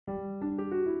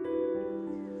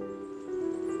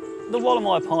The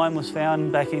Wollemi Pine was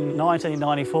found back in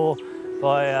 1994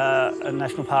 by a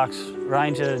National Parks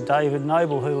ranger, David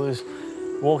Noble, who was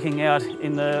walking out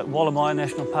in the Wollemi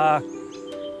National Park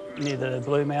near the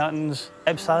Blue Mountains,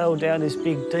 abseiled down this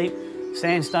big, deep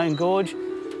sandstone gorge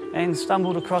and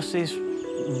stumbled across this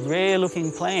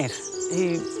rare-looking plant.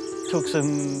 He took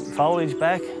some foliage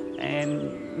back,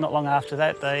 and not long after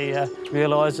that they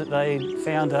realised that they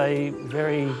found a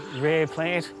very rare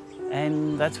plant,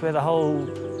 and that's where the whole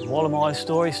Wollemi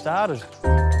story started.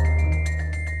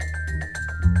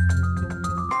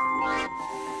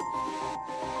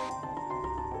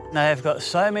 They have got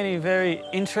so many very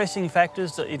interesting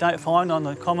factors that you don't find on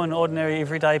the common, ordinary,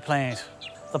 everyday plant.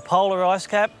 The polar ice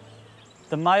cap,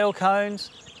 the male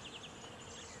cones,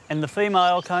 and the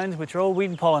female cones, which are all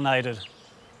wind-pollinated.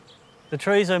 The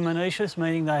trees are monoecious,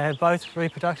 meaning they have both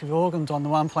reproductive organs on the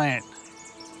one plant.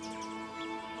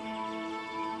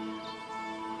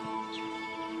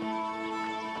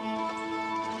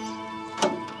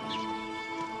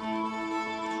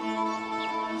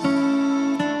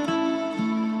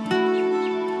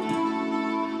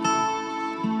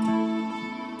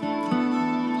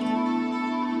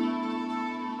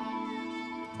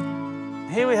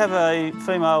 Here we have a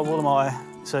female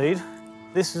Wollemi seed.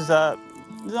 This is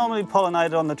normally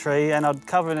pollinated on the tree, and I'd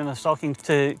cover it in a stocking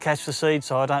to catch the seed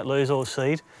so I don't lose all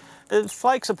seed. It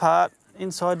flakes apart.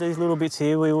 Inside these little bits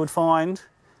here we would find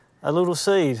a little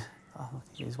seed. Oh,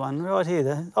 here's one right here.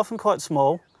 They're often quite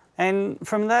small. And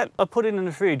from that I put it in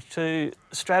the fridge to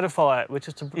stratify it, which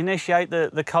is to initiate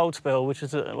the cold spell, which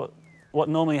is what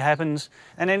normally happens.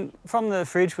 And then from the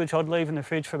fridge, which I'd leave in the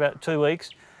fridge for about 2 weeks,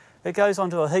 it goes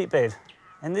onto a heat bed.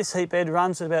 And this heat bed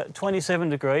runs at about 27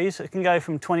 degrees. It can go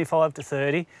from 25 to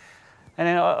 30. And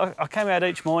then I come out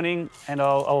each morning and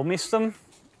I'll mist them,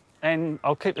 and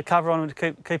I'll keep the cover on to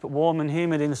keep it warm and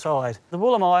humid inside. The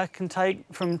Wollemi can take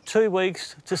from 2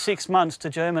 weeks to 6 months to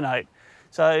germinate.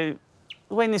 So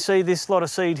when you see this lot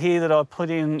of seed here that I put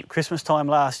in Christmas time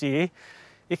last year,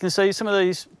 you can see some of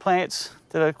these plants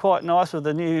that are quite nice with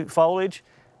the new foliage.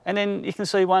 And then you can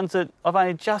see ones that I've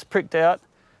only just pricked out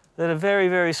that are very,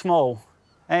 very small.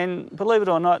 And believe it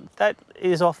or not, that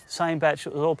is off the same batch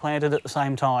that was all planted at the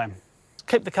same time.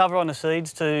 Keep the cover on the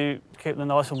seeds to keep them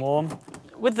nice and warm.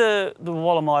 With the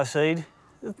Wollemi seed,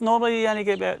 normally you only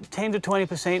get about 10 to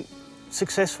 20%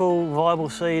 successful, viable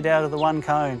seed out of the one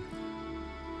cone.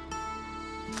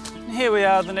 And here we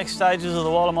are, the next stages of the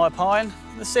Wollemi pine.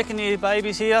 The second-year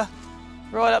babies here,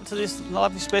 right up to this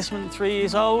lively specimen, 3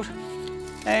 years old.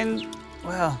 And,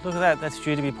 wow, look at that, that's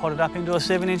due to be potted up into a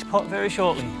 7-inch pot very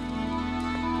shortly.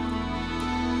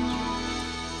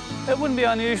 It wouldn't be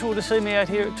unusual to see me out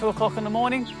here at 2 o'clock in the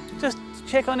morning, just to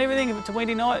check on everything. If it's a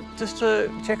windy night, just to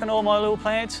check on all my little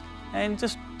plants and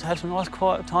just to have some nice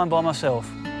quiet time by myself.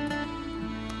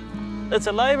 It's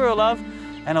a labour of love,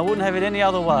 and I wouldn't have it any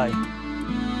other way.